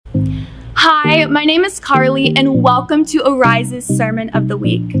Hi, my name is Carly, and welcome to Arise's Sermon of the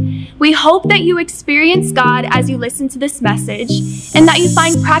Week. We hope that you experience God as you listen to this message, and that you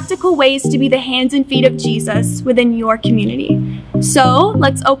find practical ways to be the hands and feet of Jesus within your community. So,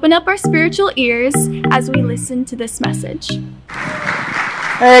 let's open up our spiritual ears as we listen to this message.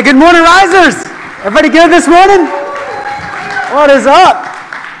 Hey, good morning, Risers! Everybody good this morning? What is up?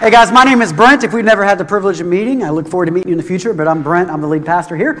 Hey guys, my name is Brent. If we've never had the privilege of meeting, I look forward to meeting you in the future, but I'm Brent. I'm the lead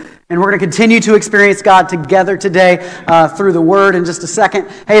pastor here, and we're going to continue to experience God together today through the Word in just a second.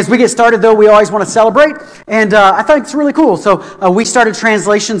 Hey, as we get started, though, we always want to celebrate, and I think it's really cool. So we started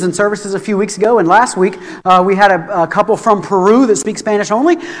translations and services a few weeks ago, and last week we had a couple from Peru that speak Spanish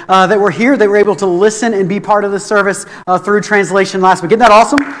only that were here. They were able to listen and be part of the service through translation last week. Isn't that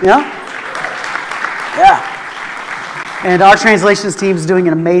awesome? Yeah? Yeah. And our translations team is doing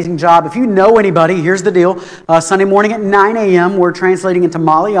an amazing job. If you know anybody, here's the deal. Sunday morning at 9 a.m., we're translating into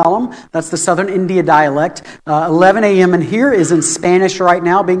Malayalam. That's the Southern India dialect. 11 a.m. in here is in Spanish right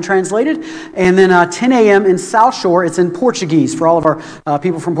now being translated. And then 10 a.m. in South Shore, it's in Portuguese for all of our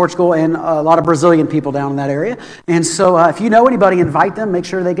people from Portugal and a lot of Brazilian people down in that area. And so if you know anybody, invite them. Make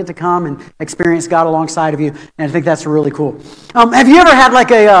sure they get to come and experience God alongside of you. And I think that's really cool. Have you ever had like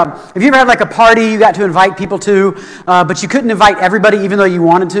a party you got to invite people to, but you couldn't invite everybody even though you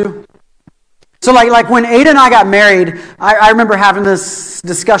wanted to? So like when Ada and I got married, I remember having this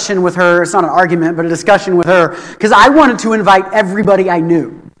discussion with her. It's not an argument, but a discussion with her, because I wanted to invite everybody I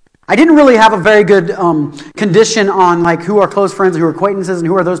knew. I didn't really have a very good condition on like who are close friends, who are acquaintances, and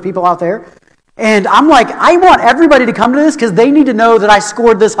who are those people out there. And I'm like, I want everybody to come to this because they need to know that I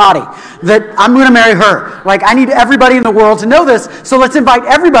scored this hottie, that I'm going to marry her. Like, I need everybody in the world to know this, so let's invite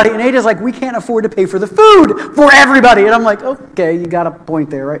everybody. And Ada's like, we can't afford to pay for the food for everybody. And I'm like, okay, you got a point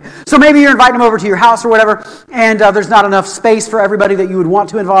there, right? So maybe you're inviting them over to your house or whatever, and there's not enough space for everybody that you would want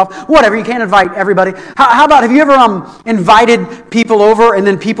to involve. Whatever, you can't invite everybody. How about, have you ever invited people over and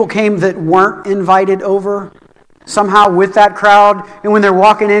then people came that weren't invited over? Somehow with that crowd, and when they're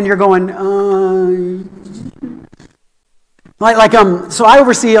walking in, you're going, so I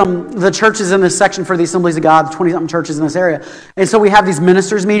oversee the churches in this section for the Assemblies of God, 20-something churches in this area. And so we have these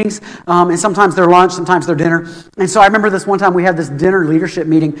ministers meetings, and sometimes they're lunch, sometimes they're dinner. And so I remember this one time we had this dinner leadership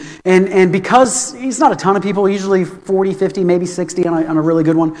meeting, and because it's not a ton of people, usually 40, 50, maybe 60 on a really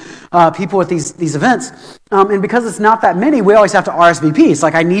good one, people at these events. And because it's not that many, we always have to RSVP. It's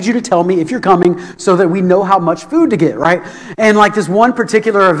like, I need you to tell me if you're coming so that we know how much food to get, right? And like this one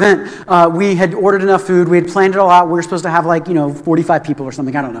particular event, we had ordered enough food. We had planned it all out. We were supposed to have 45 people or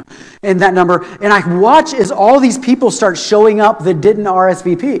something. I don't know. And that number. And I watch as all these people start showing up that didn't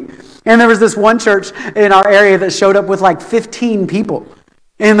RSVP. And there was this one church in our area that showed up with like 15 people.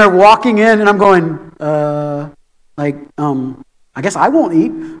 And they're walking in and I'm going, I guess I won't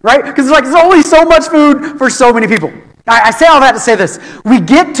eat, right? Because there's only so much food for so many people. I say all that to say this. We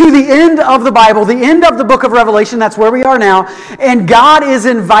get to the end of the Bible, the end of the book of Revelation, that's where we are now, and God is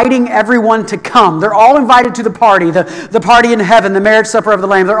inviting everyone to come. They're all invited to the party, the party in heaven, the marriage supper of the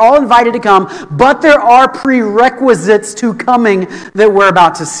Lamb. They're all invited to come, but there are prerequisites to coming that we're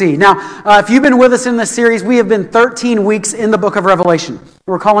about to see. Now, if you've been with us in this series, we have been 13 weeks in the book of Revelation.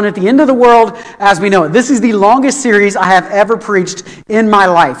 We're calling it the end of the world as we know it. This is the longest series I have ever preached in my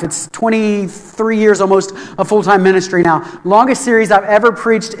life. It's 23 years almost of full-time ministry now. Longest series I've ever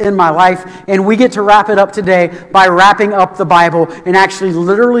preached in my life, and we get to wrap it up today by wrapping up the Bible and actually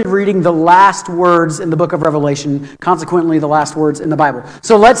literally reading the last words in the book of Revelation, consequently the last words in the Bible.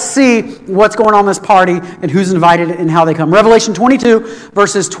 So let's see what's going on in this party and who's invited and how they come. Revelation 22,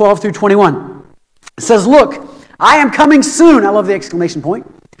 verses 12 through 21. It says, "Look, I am coming soon." I love the exclamation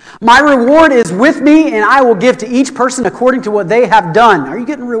point. "My reward is with me, and I will give to each person according to what they have done." Are you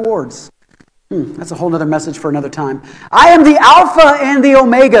getting rewards? That's a whole other message for another time. "I am the Alpha and the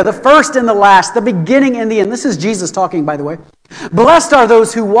Omega, the first and the last, the beginning and the end." This is Jesus talking, by the way. "Blessed are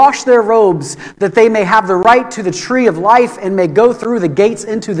those who wash their robes, that they may have the right to the tree of life and may go through the gates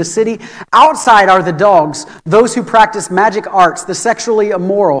into the city. Outside are the dogs, those who practice magic arts, the sexually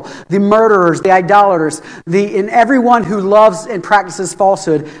immoral, the murderers, the idolaters, and everyone who loves and practices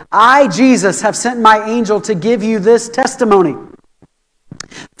falsehood. I, Jesus, have sent my angel to give you this testimony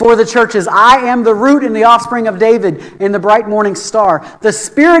for the churches. I am the root and the offspring of David and the bright morning star. The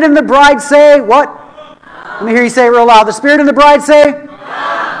Spirit and the bride say," what? Let me hear you say it real loud. "The Spirit and the bride say,"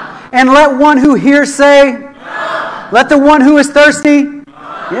 "Come." "And let one who hears say," "Come." "Let the one who is thirsty," "Come."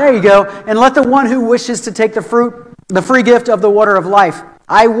 There you go. "And let the one who wishes to take the free gift of the water of life."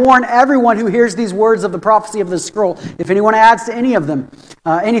 I warn everyone who hears these words of the prophecy of this scroll. If anyone adds to any of them,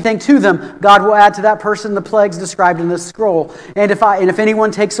 anything to them, God will add to that person the plagues described in this scroll. And if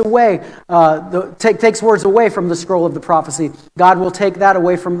anyone takes away takes words away from the scroll of the prophecy, God will take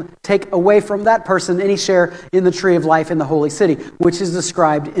away from that person any share in the tree of life in the holy city, which is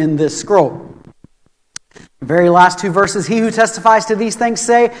described in this scroll. The very last two verses, he who testifies to these things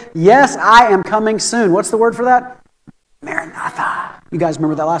say, yes, I am coming soon. What's the word for that? Maranatha. You guys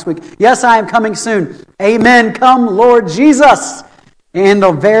remember that last week? Yes, I am coming soon. Amen. Come, Lord Jesus. And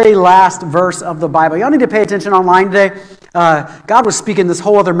the very last verse of the Bible. Y'all need to pay attention online today. God was speaking this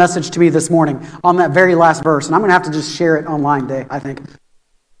whole other message to me this morning on that very last verse. And I'm going to have to just share it online today, I think.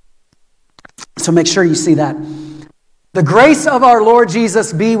 So make sure you see that. The grace of our Lord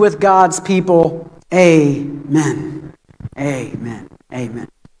Jesus be with God's people. Amen. Amen. Amen.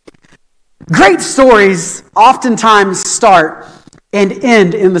 Great stories oftentimes start and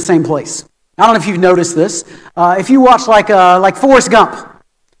end in the same place. I don't know if you've noticed this. If you watch like Forrest Gump,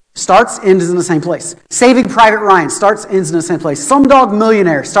 starts, ends in the same place. Saving Private Ryan starts, ends in the same place. Slumdog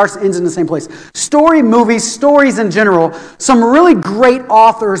Millionaire starts, ends in the same place. Story movies, stories in general, some really great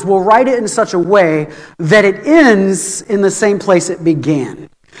authors will write it in such a way that it ends in the same place it began.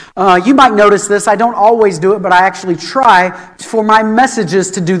 You might notice this. I don't always do it, but I actually try for my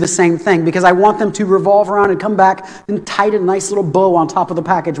messages to do the same thing because I want them to revolve around and come back and tie a nice little bow on top of the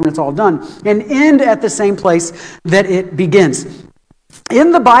package when it's all done and end at the same place that it begins.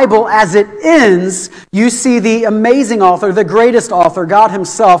 In the Bible, as it ends, you see the amazing author, the greatest author, God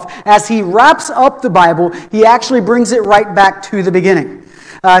himself, as he wraps up the Bible, he actually brings it right back to the beginning.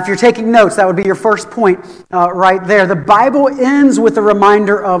 If you're taking notes, that would be your first point right there. The Bible ends with a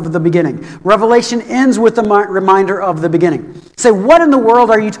reminder of the beginning. Revelation ends with a reminder of the beginning. Say, what in the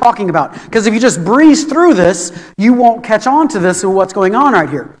world are you talking about? Because if you just breeze through this, you won't catch on to this and what's going on right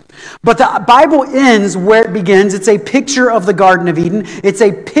here. But the Bible ends where it begins. It's a picture of the Garden of Eden. It's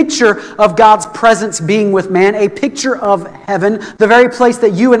a picture of God's presence being with man, a picture of heaven, the very place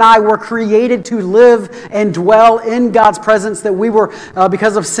that you and I were created to live and dwell in God's presence that we were,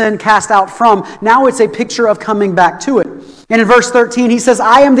 because of sin, cast out from. Now it's a picture of coming back to it. And in verse 13, he says,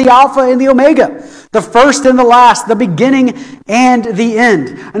 I am the Alpha and the Omega, the first and the last, the beginning and the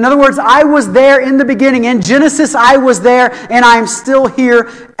end. In other words, I was there in the beginning. In Genesis, I was there, and I am still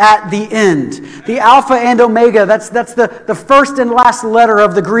here at the end. The Alpha and Omega, that's the first and last letter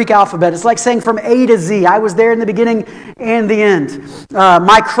of the Greek alphabet. It's like saying from A to Z. I was there in the beginning and the end.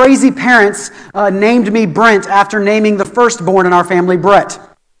 My crazy parents named me Brent after naming the firstborn in our family, Brett.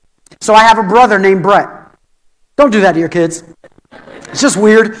 So I have a brother named Brett. Don't do that to your kids. It's just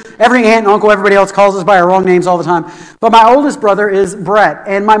weird. Every aunt and uncle, everybody else calls us by our wrong names all the time. But my oldest brother is Brett.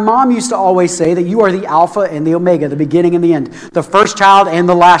 And my mom used to always say that you are the Alpha and the Omega, the beginning and the end. The first child and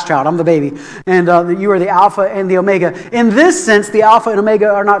the last child. I'm the baby. And you are the Alpha and the Omega. In this sense, the Alpha and Omega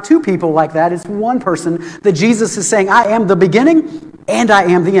are not two people like that. It's one person that Jesus is saying, I am the beginning and I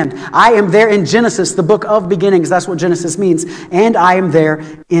am the end. I am there in Genesis, the book of beginnings. That's what Genesis means. And I am there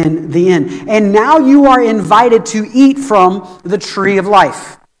in the end. And now you are invited to eat from the tree of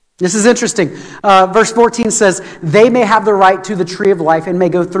life. This is interesting. Verse 14 says, they may have the right to the tree of life and may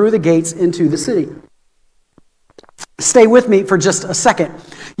go through the gates into the city. Stay with me for just a second.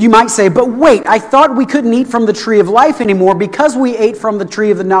 You might say, but wait, I thought we couldn't eat from the tree of life anymore because we ate from the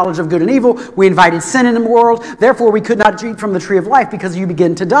tree of the knowledge of good and evil. We invited sin in the world. Therefore, we could not eat from the tree of life because you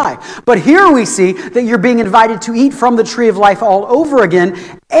begin to die. But here we see that you're being invited to eat from the tree of life all over again.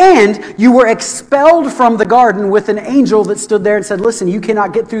 And you were expelled from the garden with an angel that stood there and said, listen, you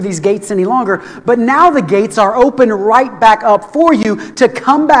cannot get through these gates any longer. But now the gates are open right back up for you to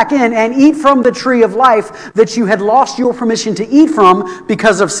come back in and eat from the tree of life that you had lost your permission to eat from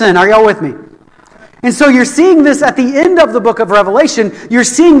because of sin. Are y'all with me? And so you're seeing this at the end of the book of Revelation. You're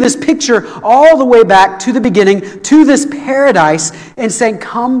seeing this picture all the way back to the beginning, to this paradise, and saying,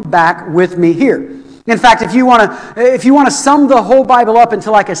 come back with me here. In fact, if you want to sum the whole Bible up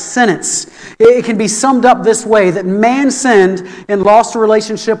into like a sentence, it can be summed up this way, that man sinned and lost a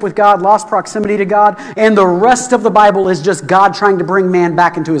relationship with God, lost proximity to God, and the rest of the Bible is just God trying to bring man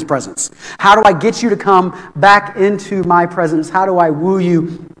back into his presence. How do I get you to come back into my presence? How do I woo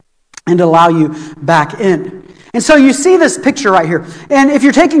you and allow you back in? And so you see this picture right here. And if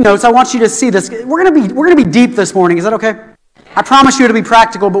you're taking notes, I want you to see this. We're going to be deep this morning. Is that okay? I promise you it'll be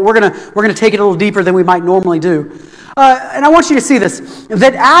practical, but we're gonna take it a little deeper than we might normally do. And I want you to see this,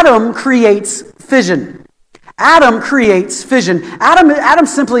 that Adam creates fission. Adam creates fission. Adam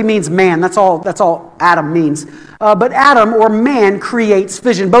simply means man. That's all Adam means. But Adam, or man, creates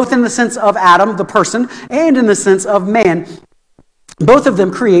fission, both in the sense of Adam, the person, and in the sense of man. both of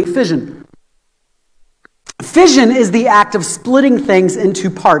them create fission. Fission is the act of splitting things into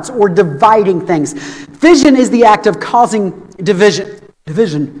parts or dividing things. Fission is the act of causing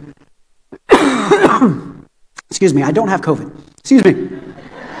division. Excuse me, I don't have COVID. Excuse me.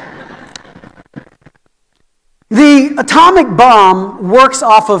 The atomic bomb works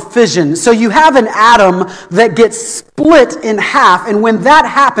off of fission. So you have an atom that gets split in half, and when that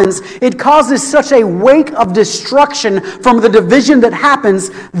happens, it causes such a wake of destruction from the division that happens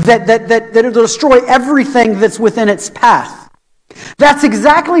that it'll destroy everything that's within its path. That's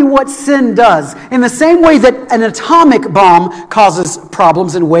exactly what sin does. In the same way that an atomic bomb causes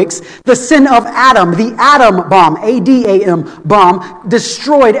problems and wakes, the sin of Adam, the atom bomb, A-D-A-M bomb,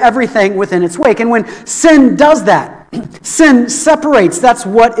 destroyed everything within its wake. And when sin does that, sin separates. That's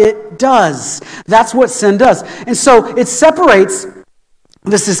what it does. That's what sin does. And so it separates.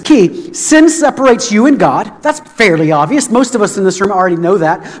 This is key. Sin separates you and God. That's fairly obvious. Most of us in this room already know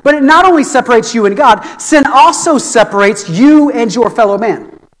that. But it not only separates you and God, sin also separates you and your fellow man.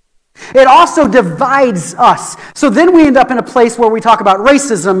 It also divides us. So then we end up in a place where we talk about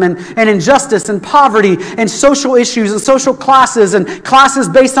racism and injustice and poverty and social issues and social classes and classes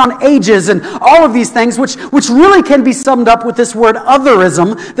based on ages and all of these things, which really can be summed up with this word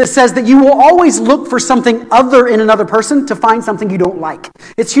otherism that says that you will always look for something other in another person to find something you don't like.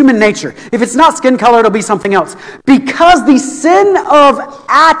 It's human nature. If it's not skin color, it'll be something else. Because the sin of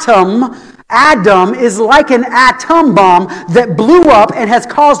Adam is like an atom bomb that blew up and has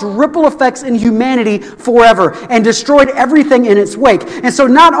caused ripple effects in humanity forever and destroyed everything in its wake. And so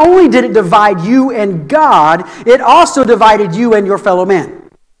not only did it divide you and God, it also divided you and your fellow man.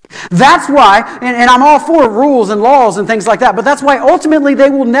 That's why, and I'm all for rules and laws and things like that, but that's why ultimately they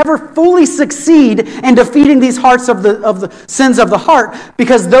will never fully succeed in defeating these hearts of the sins of the heart,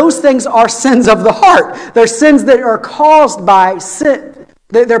 because those things are sins of the heart. They're sins that are caused by sin.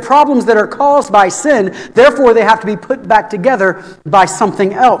 They're problems that are caused by sin. Therefore, they have to be put back together by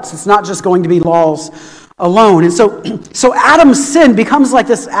something else. It's not just going to be laws alone. And so Adam's sin becomes like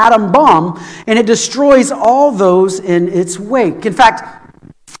this atom bomb, and it destroys all those in its wake. In fact,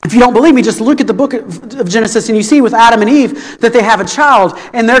 if you don't believe me, just look at the book of Genesis, and you see with Adam and Eve that they have a child,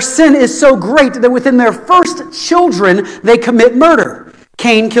 and their sin is so great that within their first children, they commit murder.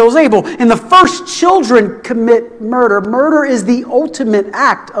 Cain kills Abel, and the first children commit murder. Murder is the ultimate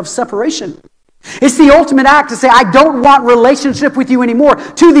act of separation. It's the ultimate act to say, I don't want relationship with you anymore,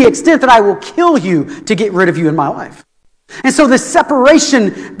 to the extent that I will kill you to get rid of you in my life. And so this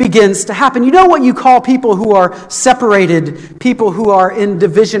separation begins to happen. You know what you call people who are separated, people who are in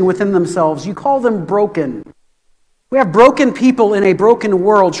division within themselves? You call them broken. We have broken people in a broken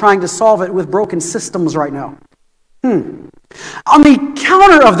world trying to solve it with broken systems right now. On the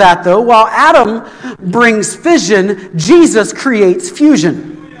counter of that, though, while Adam brings fission, Jesus creates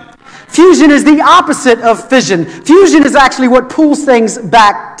fusion. Fusion is the opposite of fission. Fusion is actually what pulls things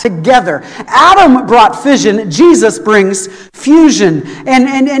back together. Adam brought fission. Jesus brings fusion.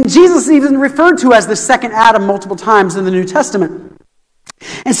 And Jesus is even referred to as the second Adam multiple times in the New Testament.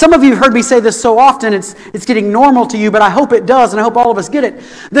 And some of you have heard me say this so often, it's getting normal to you, but I hope it does, and I hope all of us get it,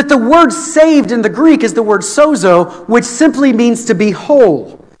 that the word saved in the Greek is the word sozo, which simply means to be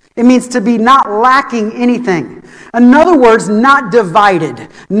whole. It means to be not lacking anything. In other words, not divided,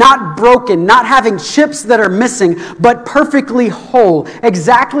 not broken, not having chips that are missing, but perfectly whole,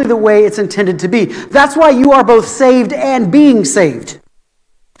 exactly the way it's intended to be. That's why you are both saved and being saved.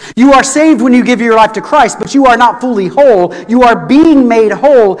 You are saved when you give your life to Christ, but you are not fully whole. You are being made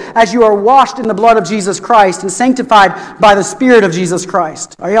whole as you are washed in the blood of Jesus Christ and sanctified by the Spirit of Jesus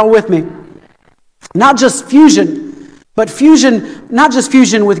Christ. Are y'all with me? Not just fusion, but fusion, not just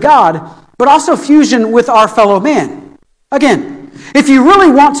fusion with God, but also fusion with our fellow man. Again, if you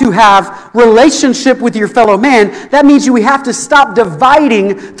really want to have relationship with your fellow man, that means we have to stop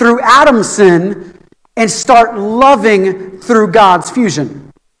dividing through Adam's sin and start loving through God's fusion.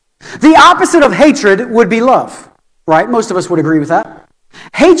 The opposite of hatred would be love, right? Most of us would agree with that.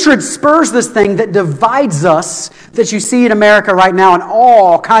 Hatred spurs this thing that divides us, that you see in America right now on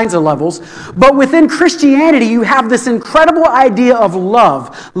all kinds of levels. But within Christianity, you have this incredible idea of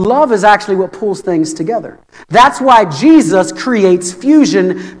love. Love is actually what pulls things together. That's why Jesus creates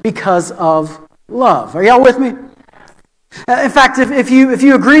fusion, because of love. Are y'all with me? In fact, if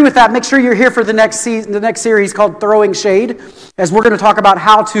you agree with that, make sure you're here for the next series called Throwing Shade, as we're going to talk about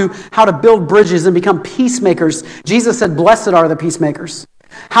how to build bridges and become peacemakers. Jesus said, "Blessed are the peacemakers."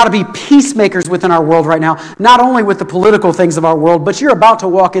 How to be peacemakers within our world right now, not only with the political things of our world, but you're about to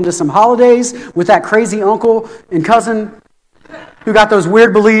walk into some holidays with that crazy uncle and cousin who got those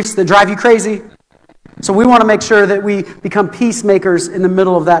weird beliefs that drive you crazy. So we want to make sure that we become peacemakers in the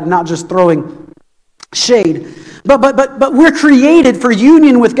middle of that, not just throwing shade. But we're created for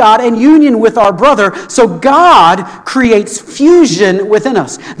union with God and union with our brother. So God creates fusion within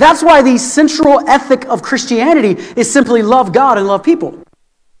us. That's why the central ethic of Christianity is simply love God and love people.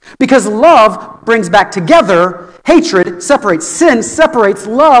 Because love brings back together, hatred separates, sin separates,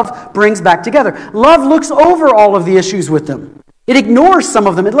 love brings back together. Love looks over all of the issues with them. It ignores some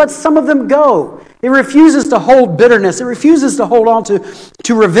of them. It lets some of them go. It refuses to hold bitterness. It refuses to hold on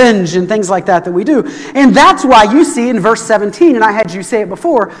to revenge and things like that we do. And that's why you see in verse 17, and I had you say it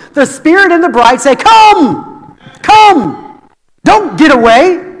before, the Spirit and the bride say, "Come! Come! Don't get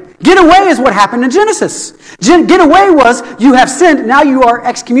away." Get away is what happened in Genesis. Get away was, you have sinned, now you are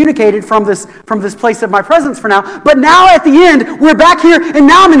excommunicated from this place of my presence for now. But now at the end, we're back here, and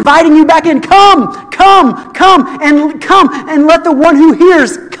now I'm inviting you back in. Come, and let the one who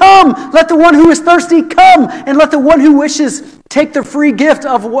hears come. Let the one who is thirsty come, and let the one who wishes take the free gift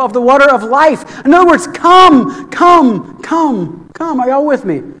of the water of life. In other words, come. Are y'all with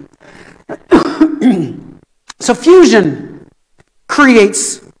me? So fusion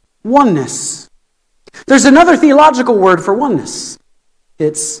creates oneness. There's another theological word for oneness.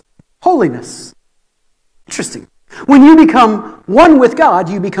 It's holiness. Interesting. When you become one with God,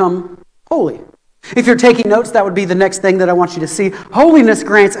 you become holy. If you're taking notes, that would be the next thing that I want you to see. Holiness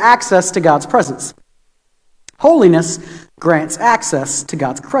grants access to God's presence. Holiness grants access to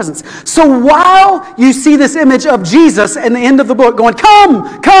God's presence. So while you see this image of Jesus in the end of the book going, come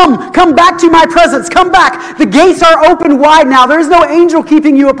back to my presence, come back. The gates are open wide now. There is no angel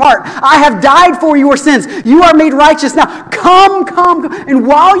keeping you apart. I have died for your sins. You are made righteous now. Come. And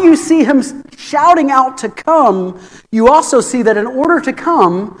while you see him shouting out to come, you also see that in order to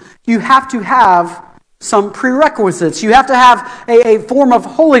come, you have to have some prerequisites. You have to have a form of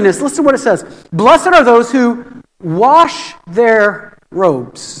holiness. Listen to what it says. Blessed are those who wash their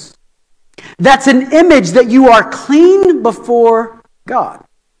robes. That's an image that you are clean before God.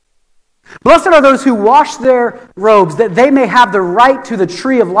 Blessed are those who wash their robes, that they may have the right to the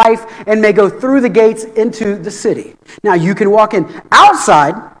tree of life and may go through the gates into the city. Now you can walk in.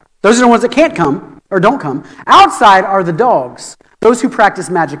 Outside, those are the ones that can't come or don't come. Outside are the dogs, those who practice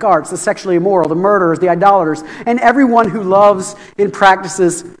magic arts, the sexually immoral, the murderers, the idolaters, and everyone who loves and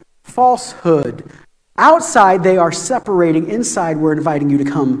practices falsehood. Outside, they are separating. Inside, we're inviting you to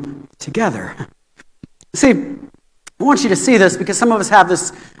come together. See, I want you to see this because some of us have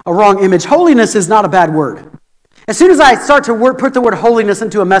a wrong image. Holiness is not a bad word. As soon as I start to put the word holiness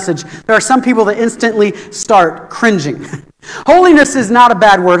into a message, there are some people that instantly start cringing. Holiness is not a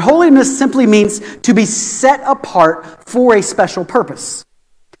bad word. Holiness simply means to be set apart for a special purpose.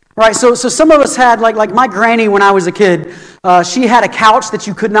 Right? So some of us had, like my granny when I was a kid, she had a couch that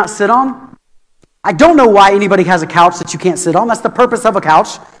you could not sit on. I don't know why anybody has a couch that you can't sit on. That's the purpose of a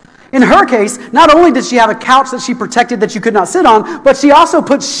couch. In her case, not only did she have a couch that she protected that you could not sit on, but she also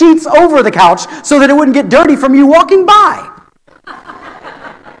put sheets over the couch so that it wouldn't get dirty from you walking by.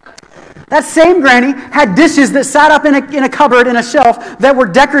 That same granny had dishes that sat up in a cupboard, in a shelf, that were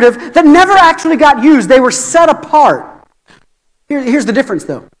decorative, that never actually got used. They were set apart. Here's the difference,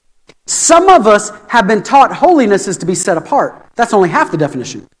 though. Some of us have been taught holiness is to be set apart. That's only half the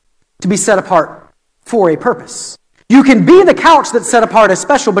definition. To be set apart for a purpose. You can be the couch that's set apart as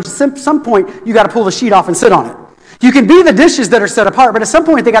special, but at some point, you got to pull the sheet off and sit on it. You can be the dishes that are set apart, but at some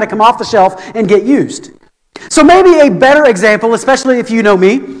point, they got to come off the shelf and get used. So maybe a better example, especially if you know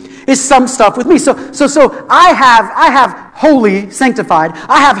me, is some stuff with me. So I have holy, sanctified.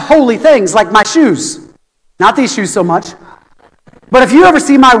 I have holy things like my shoes. Not these shoes so much. But if you ever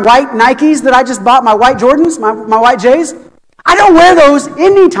see my white Nikes that I just bought, my white Jordans, my white J's, I don't wear those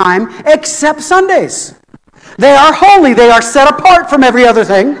anytime except Sundays. They are holy. They are set apart from every other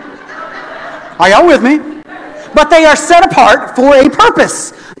thing. Are y'all with me? But they are set apart for a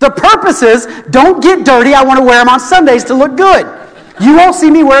purpose. The purpose is, don't get dirty. I want to wear them on Sundays to look good. You won't see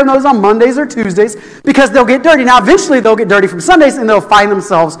me wearing those on Mondays or Tuesdays because they'll get dirty. Now, eventually, they'll get dirty from Sundays and they'll find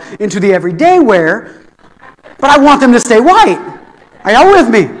themselves into the everyday wear. But I want them to stay white. Are y'all with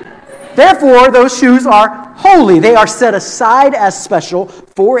me? Therefore, those shoes are holy. They are set aside as special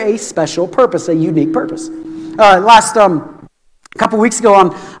for a special purpose, a unique purpose. Last couple weeks ago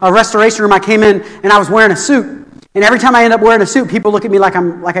on a restoration room, I came in and I was wearing a suit. And every time I end up wearing a suit, people look at me like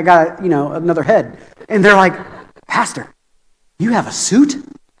I got another head, and they're like, "Pastor, you have a suit?"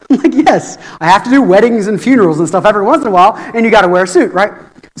 I'm like, "Yes, I have to do weddings and funerals and stuff every once in a while, and you got to wear a suit, right?"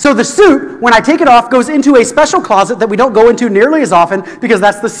 So the suit, when I take it off, goes into a special closet that we don't go into nearly as often because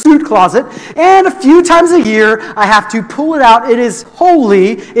that's the suit closet. And a few times a year, I have to pull it out. It is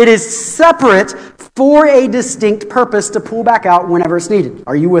holy. It is separate for a distinct purpose to pull back out whenever it's needed.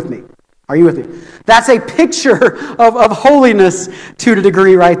 Are you with me? Are you with me? That's a picture of holiness to the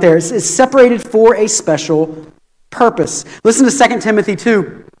degree right there. It's separated for a special purpose. Listen to 2 Timothy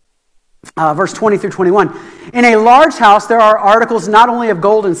 2, verse 20 through 21. In a large house there are articles not only of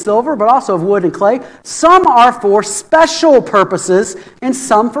gold and silver, but also of wood and clay. Some are for special purposes, and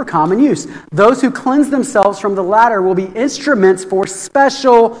some for common use. Those who cleanse themselves from the latter will be instruments for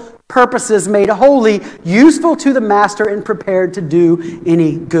special purposes, made holy, useful to the master, and prepared to do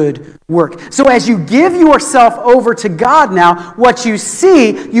any good work. So as you give yourself over to God now, what you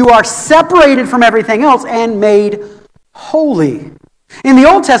see, you are separated from everything else and made holy. In the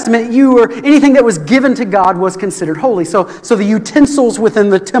Old Testament, anything that was given to God was considered holy. So the utensils within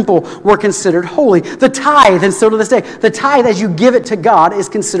the temple were considered holy. The tithe, and still to this day, the tithe as you give it to God is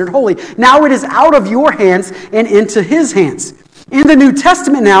considered holy. Now it is out of your hands and into His hands. In the New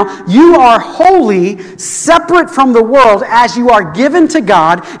Testament now, you are holy, separate from the world as you are given to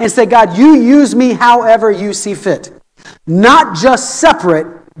God and say, God, you use me however you see fit. Not just separate,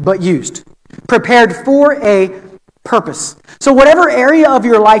 but used. Prepared for a purpose. So whatever area of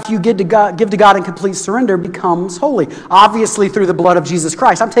your life you give to God in complete surrender becomes holy. Obviously through the blood of Jesus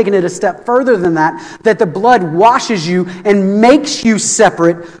Christ. I'm taking it a step further than that the blood washes you and makes you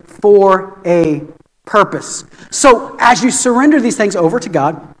separate for a purpose. So as you surrender these things over to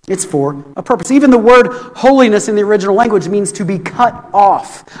God, it's for a purpose. Even the word holiness in the original language means to be cut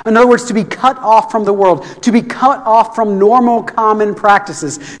off. In other words, to be cut off from the world, to be cut off from normal common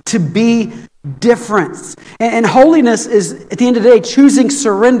practices, to be different. And holiness is, at the end of the day, choosing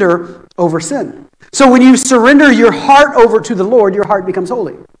surrender over sin. So when you surrender your heart over to the Lord, your heart becomes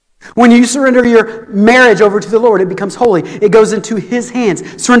holy. When you surrender your marriage over to the Lord, it becomes holy. It goes into His hands.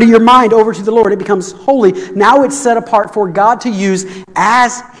 Surrender your mind over to the Lord, it becomes holy. Now it's set apart for God to use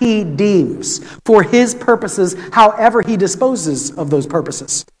as He deems, for His purposes, however He disposes of those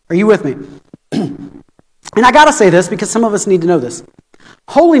purposes. Are you with me? And I got to say this because some of us need to know this.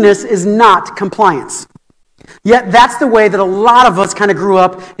 Holiness is not compliance. Yet that's the way that a lot of us kind of grew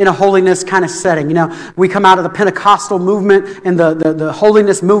up in a holiness kind of setting. You know, we come out of the Pentecostal movement and the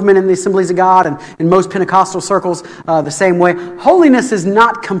holiness movement in the Assemblies of God and in most Pentecostal circles the same way. Holiness is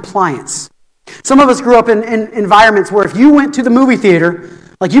not compliance. Some of us grew up in environments where if you went to the movie theater,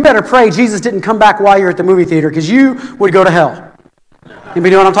 like you better pray Jesus didn't come back while you're at the movie theater because you would go to hell.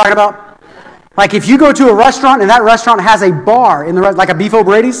 Anybody know what I'm talking about? Like if you go to a restaurant and that restaurant has a bar in the like a Beef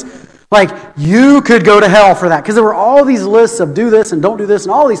O'Brady's, like you could go to hell for that because there were all these lists of do this and don't do this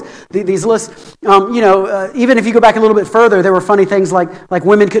and all these lists. Even if you go back a little bit further, there were funny things like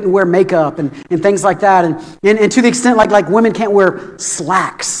women couldn't wear makeup and things like that, and to the extent like women can't wear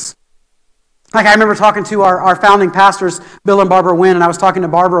slacks. Like I remember talking to our founding pastors, Bill and Barbara Wynn, and I was talking to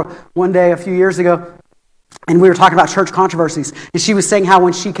Barbara one day a few years ago. And we were talking about church controversies. And she was saying how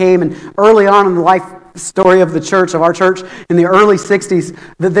when she came and early on in the life story of the church, of our church, in the early 60s,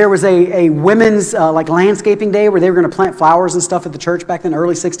 that there was a women's landscaping day where they were going to plant flowers and stuff at the church back in the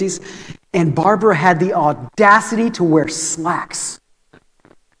early 60s. And Barbara had the audacity to wear slacks.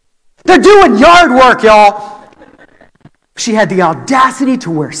 They're doing yard work, y'all. She had the audacity to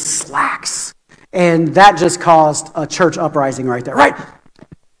wear slacks. And that just caused a church uprising right there, right?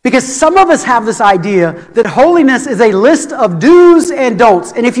 Because some of us have this idea that holiness is a list of do's and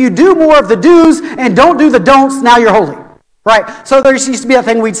don'ts. And if you do more of the do's and don't do the don'ts, now you're holy. Right? So there used to be a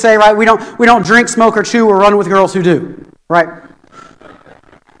thing we'd say, right? We don't drink, smoke, or chew or run with girls who do. Right?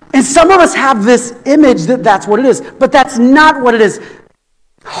 And some of us have this image that that's what it is. But that's not what it is.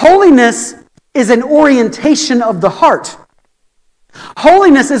 Holiness is an orientation of the heart.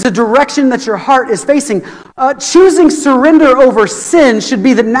 Holiness is a direction that your heart is facing. Choosing surrender over sin should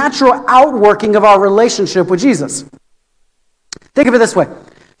be the natural outworking of our relationship with Jesus. Think of it this way.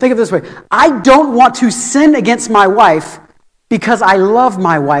 I don't want to sin against my wife because I love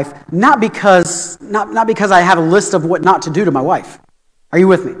my wife, not because I have a list of what not to do to my wife. Are you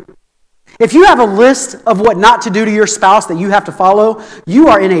with me? If you have a list of what not to do to your spouse that you have to follow, you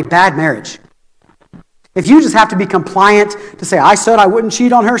are in a bad marriage. If you just have to be compliant to say, I said I wouldn't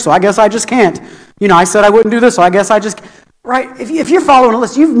cheat on her, so I guess I just can't. I said I wouldn't do this, so I guess I just... Right? If you're following a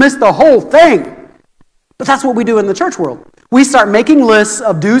list, you've missed the whole thing. But that's what we do in the church world. We start making lists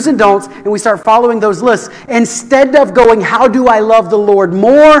of do's and don'ts, and we start following those lists. Instead of going, how do I love the Lord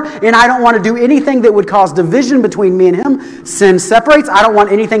more? And I don't want to do anything that would cause division between me and Him. Sin separates. I don't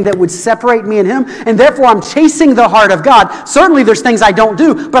want anything that would separate me and Him. And therefore, I'm chasing the heart of God. Certainly, there's things I don't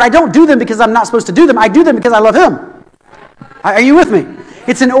do, but I don't do them because I'm not supposed to do them. I do them because I love Him. Are you with me?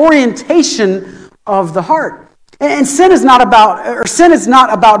 It's an orientation of the heart. And sin is not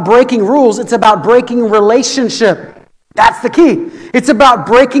about breaking rules. It's about breaking relationship. That's the key. It's about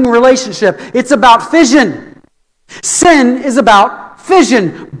breaking relationship. It's about fission. Sin is about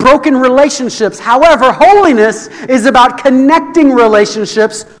fission, broken relationships. However, holiness is about connecting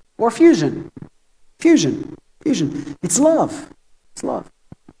relationships or fusion. Fusion. It's love. It's love.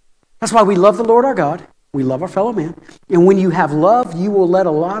 That's why we love the Lord our God. We love our fellow man. And when you have love, you will let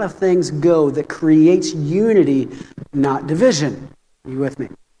a lot of things go that creates unity, not division. Are you with me?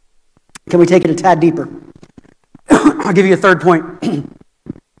 Can we take it a tad deeper? I'll give you a third point.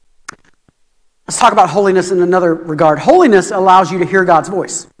 Let's talk about holiness in another regard. Holiness allows you to hear God's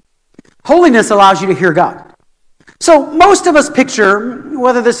voice. Holiness allows you to hear God. So most of us picture,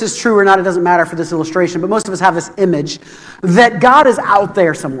 whether this is true or not, it doesn't matter for this illustration, but most of us have this image that God is out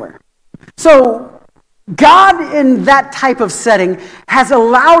there somewhere. So God in that type of setting has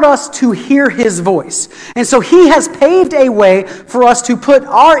allowed us to hear His voice. And so He has paved a way for us to put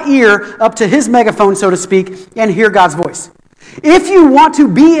our ear up to His megaphone, so to speak, and hear God's voice. If you want to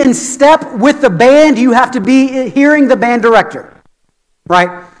be in step with the band, you have to be hearing the band director,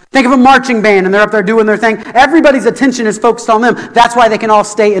 right? Think of a marching band and they're up there doing their thing. Everybody's attention is focused on them. That's why they can all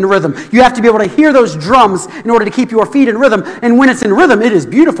stay in rhythm. You have to be able to hear those drums in order to keep your feet in rhythm. And when it's in rhythm, it is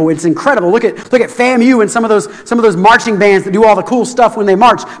beautiful. It's incredible. Look at FAMU and some of those marching bands that do all the cool stuff when they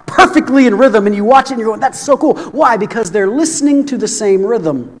march, perfectly in rhythm. And you watch it and you're going, that's so cool. Why? Because they're listening to the same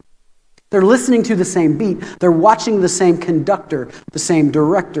rhythm. They're listening to the same beat. They're watching the same conductor, the same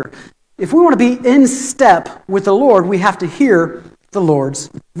director. If we want to be in step with the Lord, we have to hear the Lord's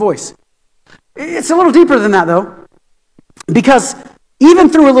voice. It's a little deeper than that, though, because even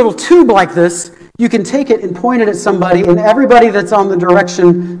through a little tube like this, you can take it and point it at somebody, and everybody that's on the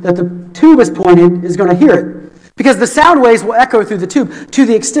direction that the tube is pointed is going to hear it. Because the sound waves will echo through the tube to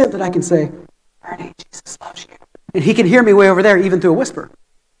the extent that I can say, Ernie, Jesus loves you. And He can hear me way over there, even through a whisper.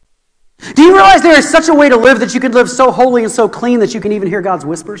 Do you realize there is such a way to live that you can live so holy and so clean that you can even hear God's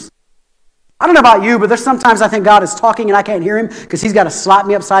whispers? I don't know about you, but there's sometimes I think God is talking and I can't hear Him because He's got to slap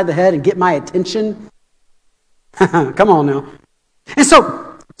me upside the head and get my attention. Come on now. And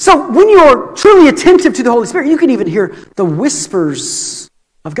so when you're truly attentive to the Holy Spirit, you can even hear the whispers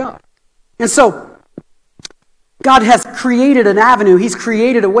of God. And so God has created an avenue. He's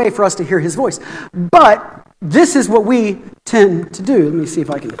created a way for us to hear His voice. But this is what we tend to do. Let me see if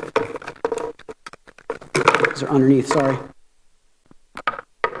I can. These are underneath, sorry.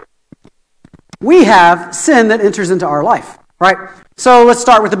 We have sin that enters into our life, right? So let's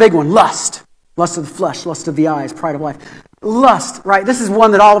start with the big one, lust. Lust of the flesh, lust of the eyes, pride of life. Lust, right? This is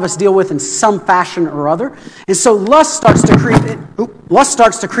one that all of us deal with in some fashion or other. And so lust starts to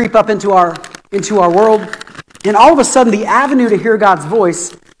creep up into our world. And all of a sudden, the avenue to hear God's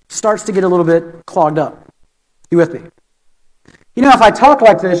voice starts to get a little bit clogged up. You with me? You know, if I talk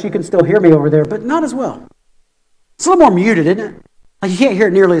like this, you can still hear me over there, but not as well. It's a little more muted, isn't it? Like you can't hear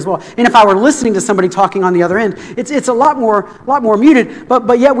it nearly as well. And if I were listening to somebody talking on the other end, it's a lot more muted.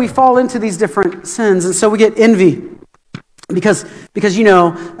 But yet we fall into these different sins, and so we get envy because you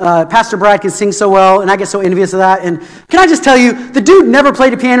know Pastor Brent can sing so well, and I get so envious of that. And can I just tell you, the dude never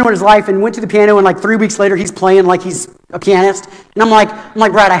played a piano in his life, and went to the piano, and like 3 weeks later he's playing like he's a pianist. And I'm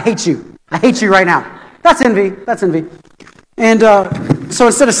like Brad, I hate you. I hate you right now. That's envy. That's envy. And so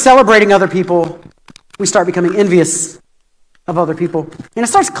instead of celebrating other people, we start becoming envious of other people. And it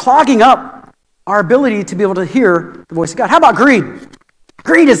starts clogging up our ability to be able to hear the voice of God. How about greed?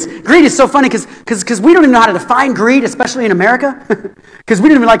 Greed is so funny because we don't even know how to define greed, especially in America, because we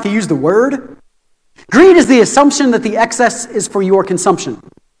don't even like to use the word. Greed is the assumption that the excess is for your consumption.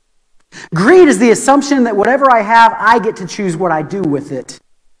 Greed is the assumption that whatever I have, I get to choose what I do with it.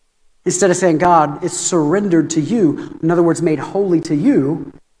 Instead of saying, God, it's surrendered to you. In other words, made holy to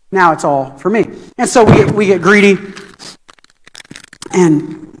you. Now it's all for me. And so we get greedy.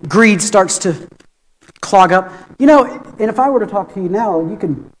 And greed starts to clog up. You know, and if I were to talk to you now, you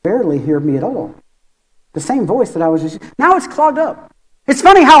can barely hear me at all. The same voice that I was just... Now it's clogged up. It's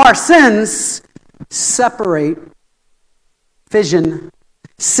funny how our sins separate fission.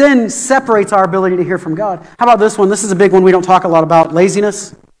 Sin separates our ability to hear from God. How about this one? This is a big one we don't talk a lot about.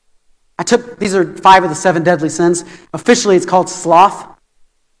 Laziness. These are 5 of the 7 deadly sins. Officially, it's called sloth.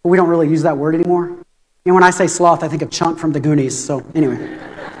 But we don't really use that word anymore. And when I say sloth, I think of Chunk from the Goonies. So anyway.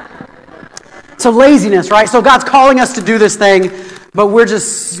 So laziness, right? So God's calling us to do this thing, but we're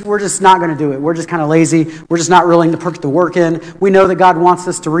just not going to do it. We're just kind of lazy. We're just not willing to put the work in. We know that God wants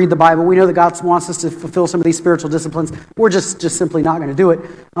us to read the Bible. We know that God wants us to fulfill some of these spiritual disciplines. We're just simply not going to do it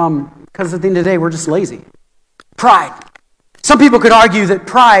because at the end of the day, we're just lazy. Pride. Some people could argue that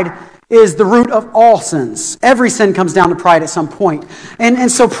pride is the root of all sins. Every sin comes down to pride at some point.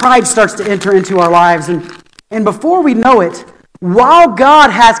 And so pride starts to enter into our lives. And before we know it, while God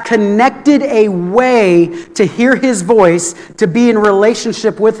has connected a way to hear His voice, to be in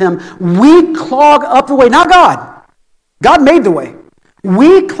relationship with Him, we clog up the way. Not God. God made the way.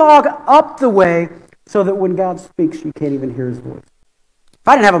 We clog up the way so that when God speaks, you can't even hear His voice. If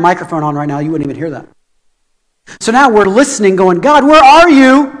I didn't have a microphone on right now, you wouldn't even hear that. So now we're listening, going, God, where are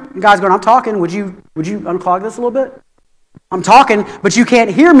you? And God's going, I'm talking. Would you unclog this a little bit? I'm talking, but you can't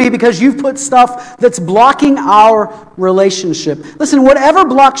hear me because you've put stuff that's blocking our relationship. Listen, whatever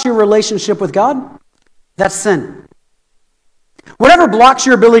blocks your relationship with God, that's sin. Whatever blocks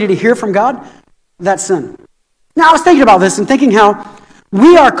your ability to hear from God, that's sin. Now, I was thinking about this and thinking how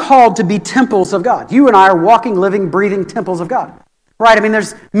we are called to be temples of God. You and I are walking, living, breathing temples of God. Right? I mean,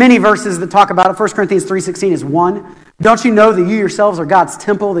 there's many verses that talk about it. 1 Corinthians 3:16 is one. Don't you know that you yourselves are God's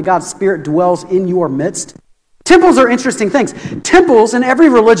temple, that God's Spirit dwells in your midst? Temples are interesting things. Temples, in every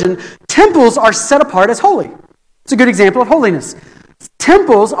religion, temples are set apart as holy. It's a good example of holiness.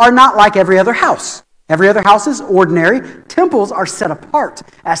 Temples are not like every other house. Every other house is ordinary. Temples are set apart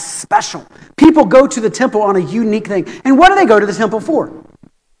as special. People go to the temple on a unique thing. And what do they go to the temple for?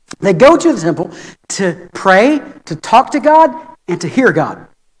 They go to the temple to pray, to talk to God, and to hear God.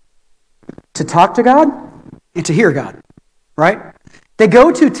 To talk to God and to hear God. Right? They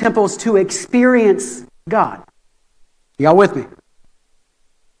go to temples to experience God. Y'all with me?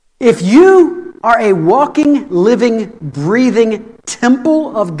 If you are a walking, living, breathing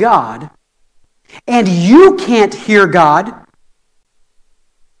temple of God, and you can't hear God,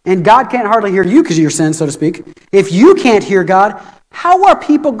 and God can't hardly hear you because of your sin, so to speak, if you can't hear God, how are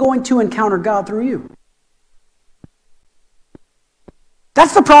people going to encounter God through you?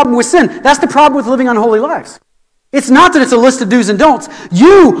 That's the problem with sin. That's the problem with living unholy lives. It's not that it's a list of do's and don'ts.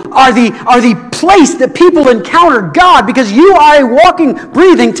 You are the place that people encounter God because you are a walking,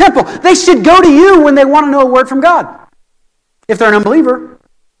 breathing temple. They should go to you when they want to know a word from God. If they're an unbeliever.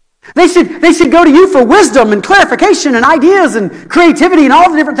 They should go to you for wisdom and clarification and ideas and creativity and all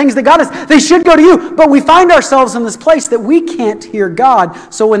the different things that God has. They should go to you. But we find ourselves in this place that we can't hear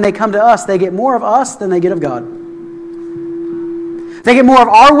God. So when they come to us, they get more of us than they get of God. They get more of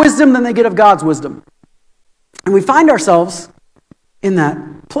our wisdom than they get of God's wisdom. And we find ourselves in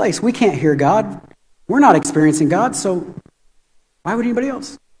that place. We can't hear God. We're not experiencing God, so why would anybody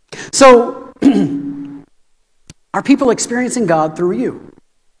else? So, are people experiencing God through you?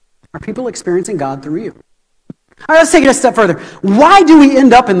 Are people experiencing God through you? All right, let's take it a step further. Why do we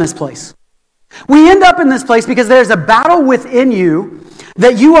end up in this place? We end up in this place because there's a battle within you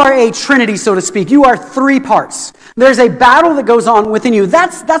that you are a trinity, so to speak. You are three parts. There's a battle that goes on within you.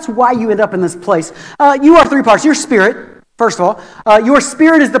 That's why you end up in this place. You are three parts. Your spirit, first of all. Your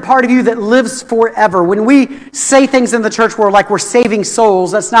spirit is the part of you that lives forever. When we say things in the church world like we're saving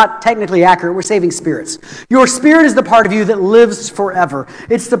souls, that's not technically accurate. We're saving spirits. Your spirit is the part of you that lives forever.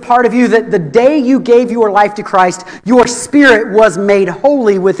 It's the part of you that the day you gave your life to Christ, your spirit was made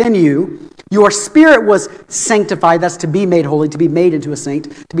holy within you. Your spirit was sanctified. That's to be made holy, to be made into a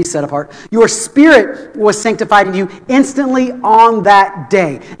saint, to be set apart. Your spirit was sanctified in you instantly on that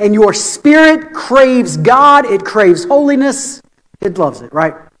day. And your spirit craves God. It craves holiness. It loves it,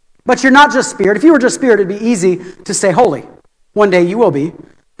 right? But you're not just spirit. If you were just spirit, it'd be easy to stay holy. One day you will be.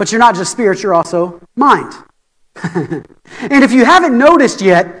 But you're not just spirit, you're also mind. And if you haven't noticed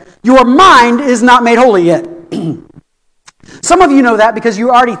yet, your mind is not made holy yet. Some of you know that because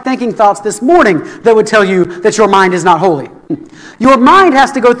you're already thinking thoughts this morning that would tell you that your mind is not holy. Your mind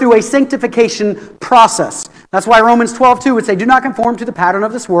has to go through a sanctification process. That's why Romans 12:2 would say, do not conform to the pattern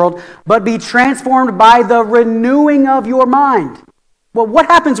of this world, but be transformed by the renewing of your mind. Well, what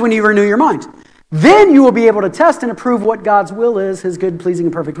happens when you renew your mind? Then you will be able to test and approve what God's will is, His good, pleasing,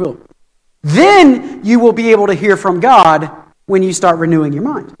 and perfect will. Then you will be able to hear from God when you start renewing your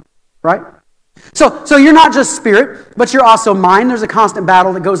mind, right? So you're not just spirit, but you're also mind. There's a constant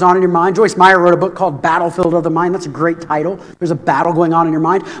battle that goes on in your mind. Joyce Meyer wrote a book called Battlefield of the Mind. That's a great title. There's a battle going on in your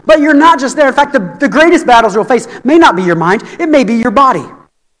mind. But you're not just there. In fact, the greatest battles you'll face may not be your mind. It may be your body.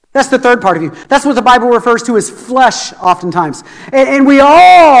 That's the third part of you. That's what the Bible refers to as flesh oftentimes. And we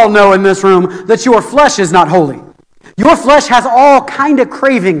all know in this room that your flesh is not holy. Your flesh has all kind of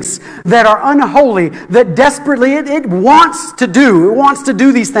cravings that are unholy, that desperately it wants to do. It wants to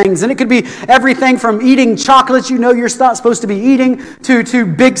do these things. And it could be everything from eating chocolates you know you're not supposed to be eating to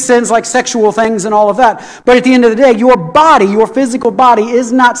big sins like sexual things and all of that. But at the end of the day, your body, your physical body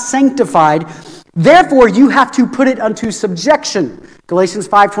is not sanctified. Therefore, you have to put it unto subjection. Galatians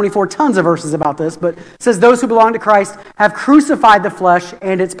 5:24, tons of verses about this, but it says those who belong to Christ have crucified the flesh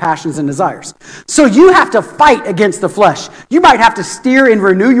and its passions and desires. So you have to fight against the flesh. You might have to steer and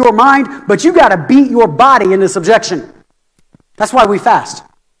renew your mind, but you got to beat your body into subjection. That's why we fast.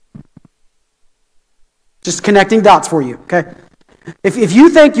 Just connecting dots for you, okay? If you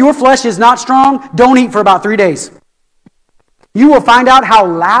think your flesh is not strong, don't eat for about 3 days. You will find out how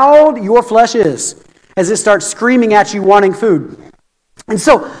loud your flesh is as it starts screaming at you wanting food. And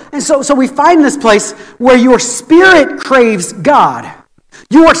so we find this place where your spirit craves God.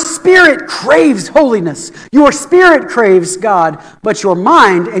 Your spirit craves holiness. Your spirit craves God, but your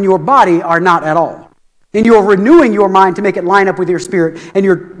mind and your body are not at all. And you're renewing your mind to make it line up with your spirit, and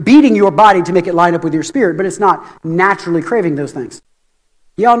you're beating your body to make it line up with your spirit, but it's not naturally craving those things.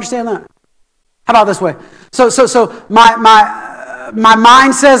 Y'all understand that? How about this way? So my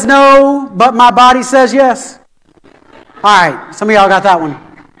mind says no, but my body says yes. All right, some of y'all got that one.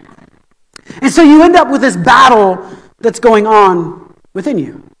 And so you end up with this battle that's going on within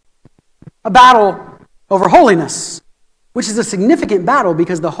you. A battle over holiness, which is a significant battle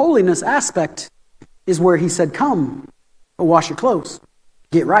because the holiness aspect is where he said, come, wash your clothes,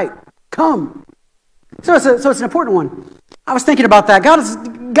 get right, come. So it's an important one. I was thinking about that.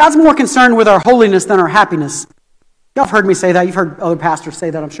 God's more concerned with our holiness than our happiness. Y'all have heard me say that. You've heard other pastors say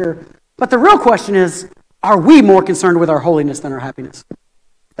that, I'm sure. But the real question is, are we more concerned with our holiness than our happiness?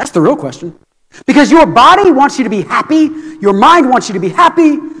 That's the real question. Because your body wants you to be happy. Your mind wants you to be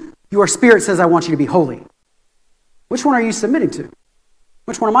happy. Your spirit says, I want you to be holy. Which one are you submitting to?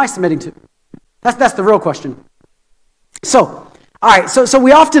 Which one am I submitting to? That's the real question. So, all right, so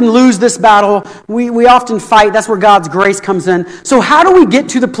we often lose this battle. We often fight. That's where God's grace comes in. So how do we get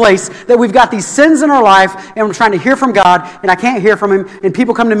to the place that we've got these sins in our life and we're trying to hear from God and I can't hear from Him and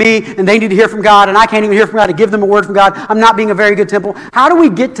people come to me and they need to hear from God and I can't even hear from God to give them a word from God. I'm not being a very good temple. How do we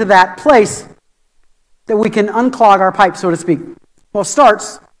get to that place that we can unclog our pipe, so to speak? Well, it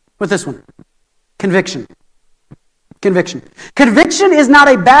starts with this one. Conviction. Conviction. Conviction is not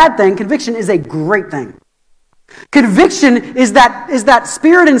a bad thing. Conviction is a great thing. Conviction is that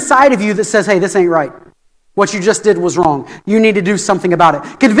spirit inside of you that says, hey, this ain't right. What you just did was wrong. You need to do something about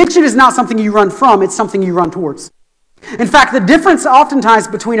it. Conviction is not something you run from, it's something you run towards. In fact, the difference oftentimes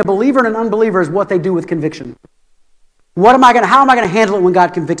between a believer and an unbeliever is what they do with conviction. How am I going to handle it when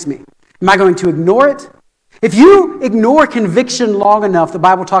God convicts me? Am I going to ignore it? If you ignore conviction long enough, the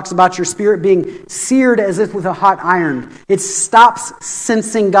Bible talks about your spirit being seared as if with a hot iron. It stops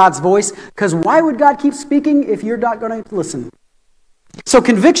sensing God's voice, because why would God keep speaking if you're not going to listen? So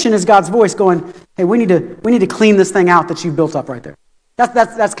conviction is God's voice going, hey, we need to clean this thing out that you've built up right there.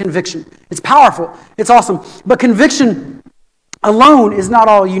 That's conviction. It's powerful. It's awesome. But conviction alone is not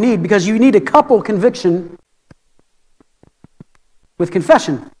all you need, because you need to couple conviction with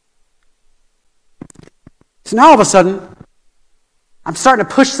confession. So now all of a sudden, I'm starting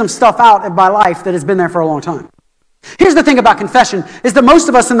to push some stuff out of my life that has been there for a long time. Here's the thing about confession, is that most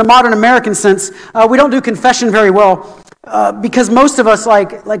of us in the modern American sense, we don't do confession very well because most of us,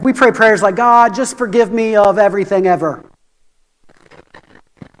 like we pray prayers like, God, just forgive me of everything ever.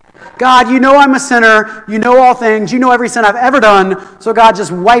 God, you know I'm a sinner. You know all things. You know every sin I've ever done. So God,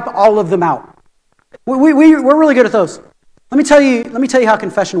 just wipe all of them out. We're really good at those. Let me tell you how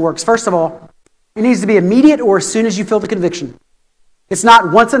confession works. First of all, it needs to be immediate or as soon as you feel the conviction. It's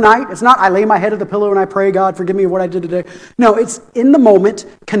not once a night. It's not I lay my head at the pillow and I pray, God, forgive me of what I did today. No, it's in the moment.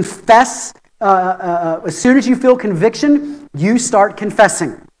 Confess. As soon as you feel conviction, you start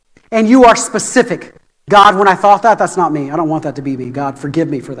confessing. And you are specific. God, when I thought that, that's not me. I don't want that to be me. God, forgive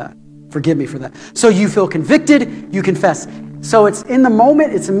me for that. Forgive me for that. So you feel convicted, you confess. So it's in the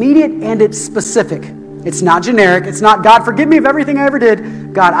moment, it's immediate, and it's specific. It's not generic. It's not, God, forgive me of everything I ever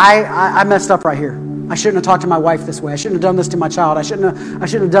did. God, I messed up right here. I shouldn't have talked to my wife this way. I shouldn't have done this to my child. I shouldn't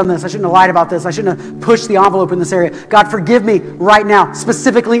have done this. I shouldn't have lied about this. I shouldn't have pushed the envelope in this area. God, forgive me right now,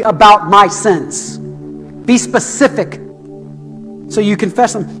 specifically about my sins. Be specific so you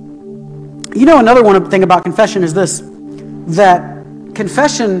confess them. You know, another thing about confession is this, that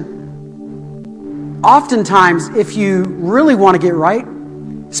confession, oftentimes, if you really want to get right,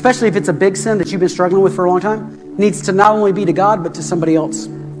 especially if it's a big sin that you've been struggling with for a long time, needs to not only be to God, but to somebody else.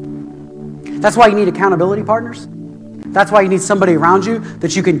 That's why you need accountability partners. That's why you need somebody around you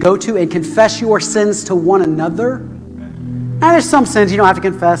that you can go to and confess your sins to one another. Now, there's some sins you don't have to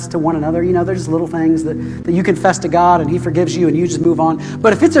confess to one another. You know, there's little things that you confess to God and He forgives you and you just move on.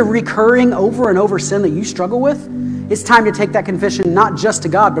 But if it's a recurring over and over sin that you struggle with, it's time to take that confession not just to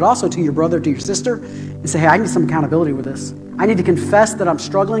God, but also to your brother, to your sister, and say, hey, I need some accountability with this. I need to confess that I'm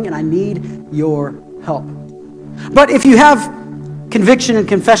struggling and I need your help. But if you have conviction and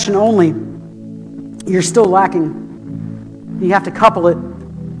confession only, you're still lacking. You have to couple it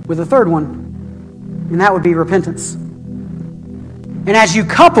with a third one, and that would be repentance. And as you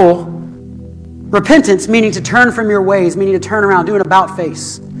couple repentance, meaning to turn from your ways, meaning to turn around, do an about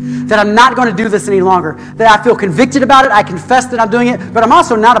face, that I'm not going to do this any longer, that I feel convicted about it, I confess that I'm doing it, but I'm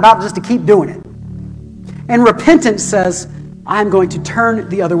also not about just to keep doing it. And repentance says, I'm going to turn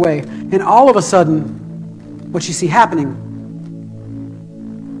the other way. And all of a sudden, what you see happening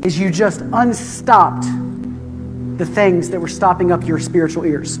is you just unstopped the things that were stopping up your spiritual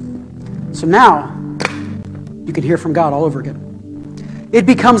ears. So now, you can hear from God all over again. It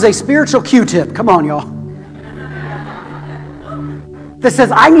becomes a spiritual Q-tip. Come on, y'all. That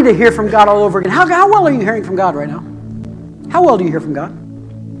says, I need to hear from God all over again. How well are you hearing from God right now? How well do you hear from God?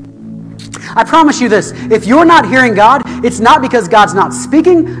 I promise you this. If you're not hearing God, it's not because God's not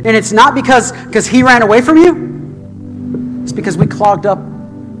speaking, and it's not because He ran away from you. It's because we clogged up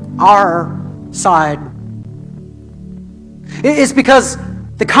our side. It's because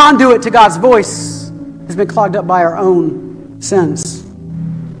the conduit to God's voice has been clogged up by our own sins.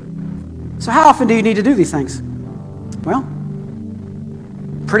 So how often do you need to do these things? Well,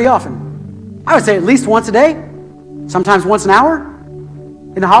 pretty often. I would say at least once a day, sometimes once an hour.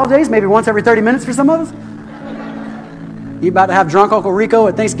 In the holidays, maybe once every 30 minutes for some of us. You're about to have drunk Uncle Rico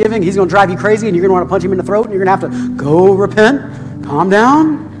at Thanksgiving. He's going to drive you crazy, and you're going to want to punch him in the throat, and you're going to have to go repent, calm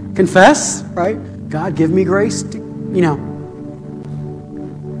down, confess, right? God, give me grace. You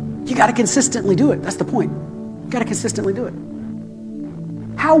got to consistently do it. That's the point. You got to consistently do it.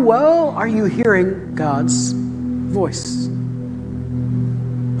 How well are you hearing God's voice?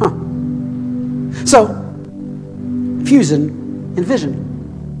 So, fusion and vision.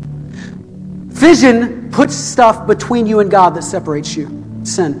 Vision puts stuff between you and God that separates you.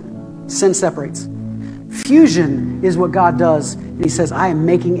 Sin. Sin separates. Fusion is what God does. And He says, I am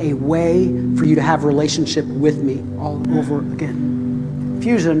making a way for you to have relationship with me all over again.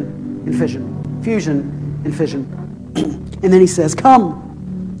 Fusion and fission. Fusion and fission. And then He says,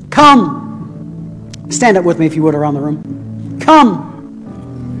 come. Come. Stand up with me if you would around the room. Come.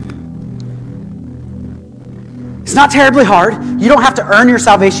 It's not terribly hard. You don't have to earn your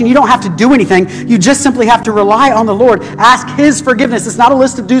salvation. You don't have to do anything. You just simply have to rely on the Lord. Ask His forgiveness. It's not a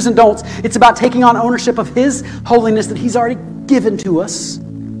list of do's and don'ts. It's about taking on ownership of His holiness that He's already given to us.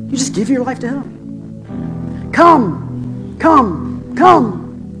 You just give your life to Him. Come. Come. Come.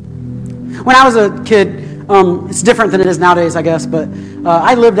 When I was a kid, it's different than it is nowadays, I guess, but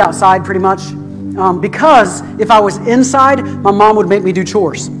I lived outside pretty much because if I was inside, my mom would make me do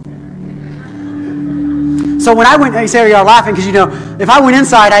chores. So when I went, you say you're laughing because if I went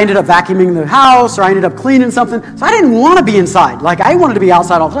inside, I ended up vacuuming the house or I ended up cleaning something. So I didn't want to be inside. Like I wanted to be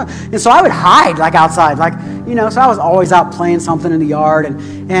outside all the time. And so I would hide outside. So I was always out playing something in the yard.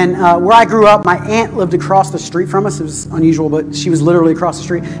 And where I grew up, my aunt lived across the street from us. It was unusual, but she was literally across the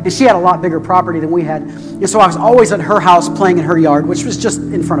street. And she had a lot bigger property than we had. And so I was always at her house playing in her yard, which was just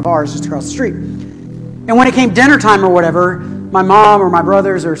in front of ours, just across the street. And when it came dinner time or whatever, my mom or my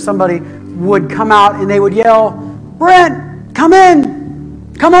brothers or somebody would come out and they would yell, Brent, come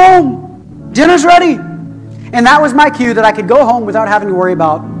in, come home, dinner's ready. And that was my cue that I could go home without having to worry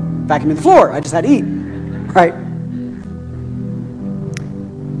about vacuuming the floor. I just had to eat, right?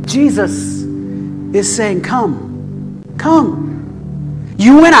 Jesus is saying, come, come.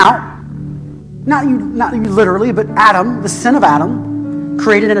 You went out, not you literally, but Adam, the sin of Adam,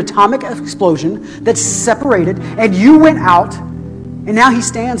 created an atomic explosion that separated, and you went out. And now He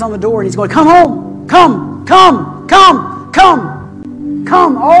stands on the door and He's going, come home, come, come, come, come,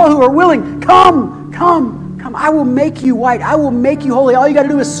 come, all who are willing, come, come, come. I will make you white. I will make you holy. All you got to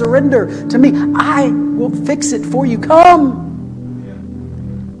do is surrender to me. I will fix it for you. Come.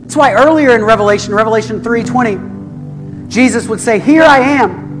 That's why earlier in Revelation 3:20, Jesus would say, here I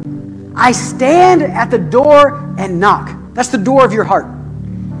am. I stand at the door and knock. That's the door of your heart.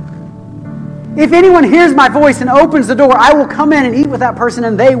 If anyone hears my voice and opens the door, I will come in and eat with that person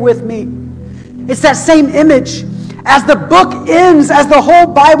and they with me. It's that same image. As the book ends, as the whole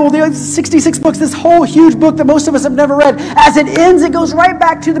Bible, the 66 books, this whole huge book that most of us have never read, as it ends, it goes right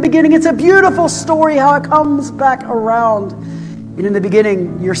back to the beginning. It's a beautiful story how it comes back around. And in the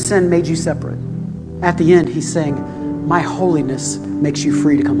beginning, your sin made you separate. At the end, He's saying, my holiness makes you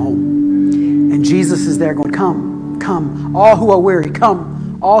free to come home. And Jesus is there going, come, come, all who are weary, come.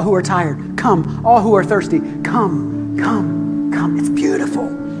 All who are tired, come. All who are thirsty, come, come, come. It's beautiful.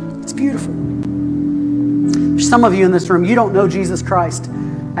 It's beautiful. There's some of you in this room, you don't know Jesus Christ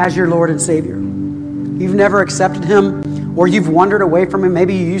as your Lord and Savior. You've never accepted Him, or you've wandered away from Him.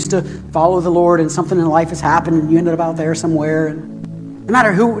 Maybe you used to follow the Lord and something in life has happened and you ended up out there somewhere. And No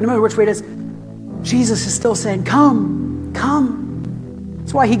matter which way it is, Jesus is still saying, come, come.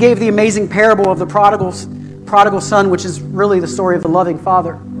 That's why he gave the amazing parable of the prodigal son, which is really the story of the loving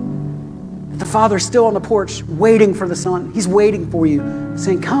father. The father's still on the porch waiting for the son. He's waiting for you,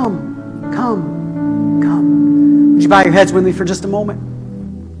 saying, come, come, come. Would you bow your heads with me for just a moment?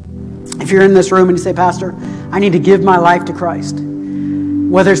 If you're in this room and you say, Pastor, I need to give my life to Christ,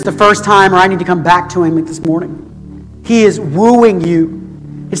 whether it's the first time or I need to come back to him this morning, he is wooing you.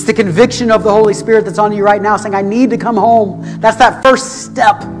 It's the conviction of the Holy Spirit that's on you right now saying, I need to come home. That's that first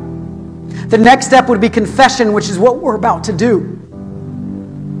step. The next step would be confession, which is what we're about to do.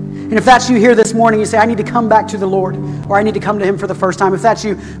 And if that's you here this morning, you say, I need to come back to the Lord, or I need to come to him for the first time. If that's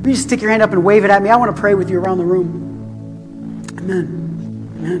you, will you stick your hand up and wave it at me? I want to pray with you around the room.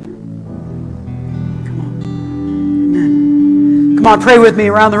 Amen. Amen. Come on, pray with me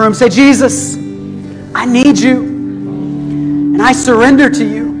around the room. Say, Jesus, I need you, and I surrender to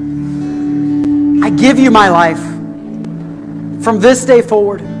you. I give you my life. From this day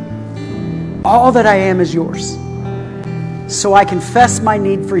forward, all that I am is yours. So I confess my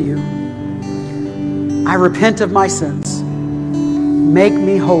need for you. I repent of my sins. Make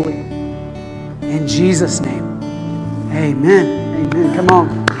me holy. In Jesus' name, amen. Amen. Come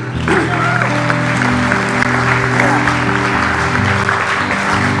on.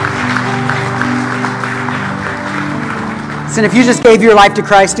 And if you just gave your life to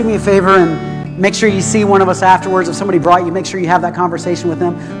Christ, do me a favor and make sure you see one of us afterwards. If somebody brought you, make sure you have that conversation with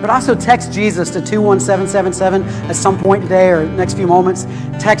them. But also text Jesus to 21777 at some point today or next few moments.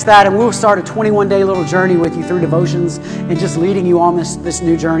 Text that and we'll start a 21-day little journey with you through devotions and just leading you on this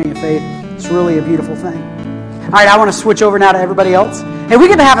new journey of faith. It's really a beautiful thing. All right, I want to switch over now to everybody else. Hey, we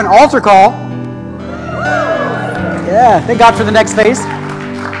get to have an altar call. Yeah, thank God for the next phase.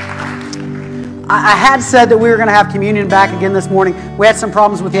 I had said that we were going to have communion back again this morning. We had some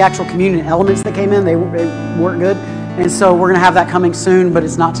problems with the actual communion elements that came in. They weren't good. And so we're going to have that coming soon, but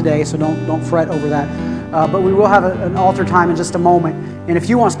it's not today, so don't fret over that. But we will have an altar time in just a moment. And if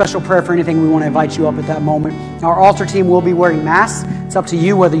you want special prayer for anything, we want to invite you up at that moment. Our altar team will be wearing masks. It's up to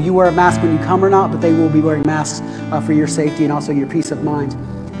you whether you wear a mask when you come or not, but they will be wearing masks for your safety and also your peace of mind.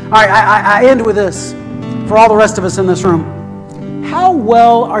 All right, I end with this. For all the rest of us in this room, how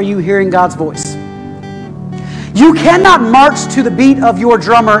well are you hearing God's voice? You cannot march to the beat of your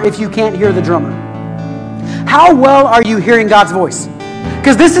drummer if you can't hear the drummer. How well are you hearing God's voice?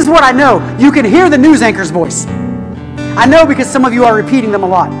 Because this is what I know. You can hear the news anchor's voice. I know because some of you are repeating them a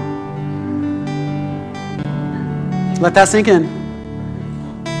lot. Let that sink in.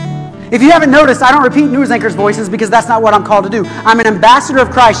 If you haven't noticed, I don't repeat news anchors' voices because that's not what I'm called to do. I'm an ambassador of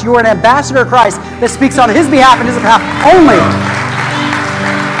Christ. You are an ambassador of Christ that speaks on his behalf and his behalf only.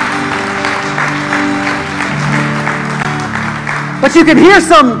 But you can hear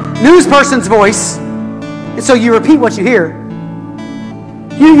some news person's voice, and so you repeat what you hear.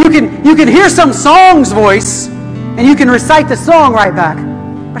 You can hear some song's voice, and you can recite the song right back.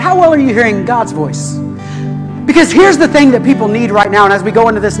 But how well are you hearing God's voice? Because here's the thing that people need right now, and as we go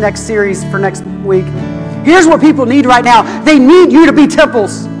into this next series for next week, here's what people need right now. They need you to be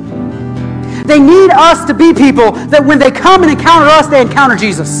temples. They need us to be people that when they come and encounter us, they encounter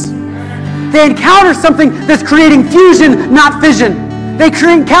Jesus. They encounter something that's creating fusion, not fission. They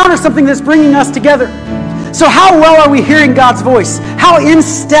encounter something that's bringing us together. So how well are we hearing God's voice? How in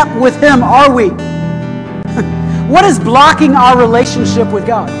step with him are we? What is blocking our relationship with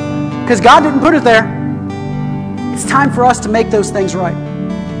God? Because God didn't put it there. It's time for us to make those things right.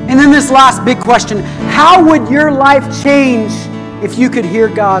 And then this last big question, how would your life change if you could hear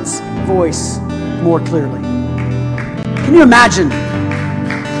God's voice more clearly? Can you imagine?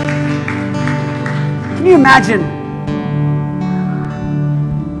 Can you imagine?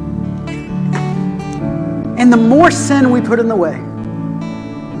 And the more sin we put in the way,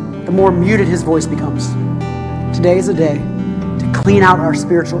 the more muted his voice becomes. Today is a day to clean out our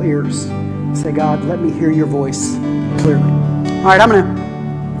spiritual ears. Say, God, let me hear your voice clearly. All right, I'm going to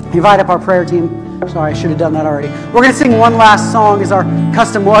invite up our prayer team. Sorry, I should have done that already. We're going to sing one last song as our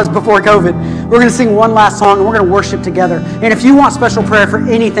custom was before COVID. We're going to sing one last song and we're going to worship together. And if you want special prayer for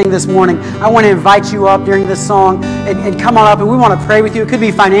anything this morning, I want to invite you up during this song and come on up and we want to pray with you. It could be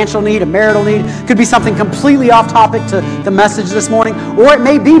financial need, a marital need. It could be something completely off topic to the message this morning. Or it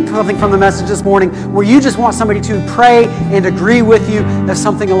may be something from the message this morning where you just want somebody to pray and agree with you of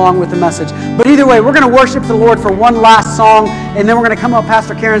something along with the message. But either way, we're going to worship the Lord for one last song and then we're going to come up.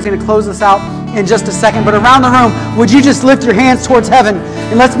 Pastor Karen's going to close us out in just a second. But around the room, would you just lift your hands towards heaven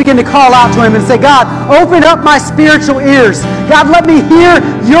and let's begin to call out to Him and say, God, open up my spiritual ears. God, let me hear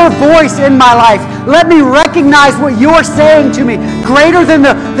your voice in my life. Let me recognize what you're saying to me. Greater than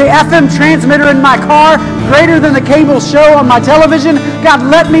the FM transmitter in my car, greater than the cable show on my television. God,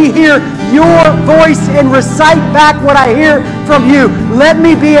 let me hear your voice and recite back what I hear from you. Let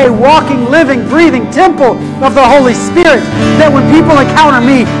me be a walking, living, breathing temple of the Holy Spirit, that when people encounter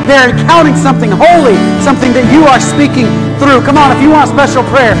me, they're encountering something holy, something that you are speaking through. Come on, if you want a special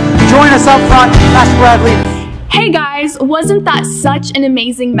prayer, join us up front. Pastor Bradley. Hey guys, wasn't that such an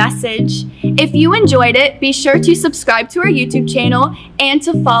amazing message? If you enjoyed it, be sure to subscribe to our YouTube channel and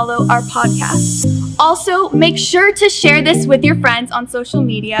to follow our podcast. Also, make sure to share this with your friends on social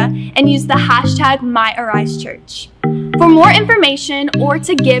media and use the hashtag #MyAriseChurch. For more information or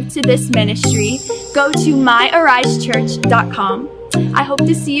to give to this ministry, go to myarisechurch.com. I hope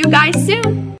to see you guys soon.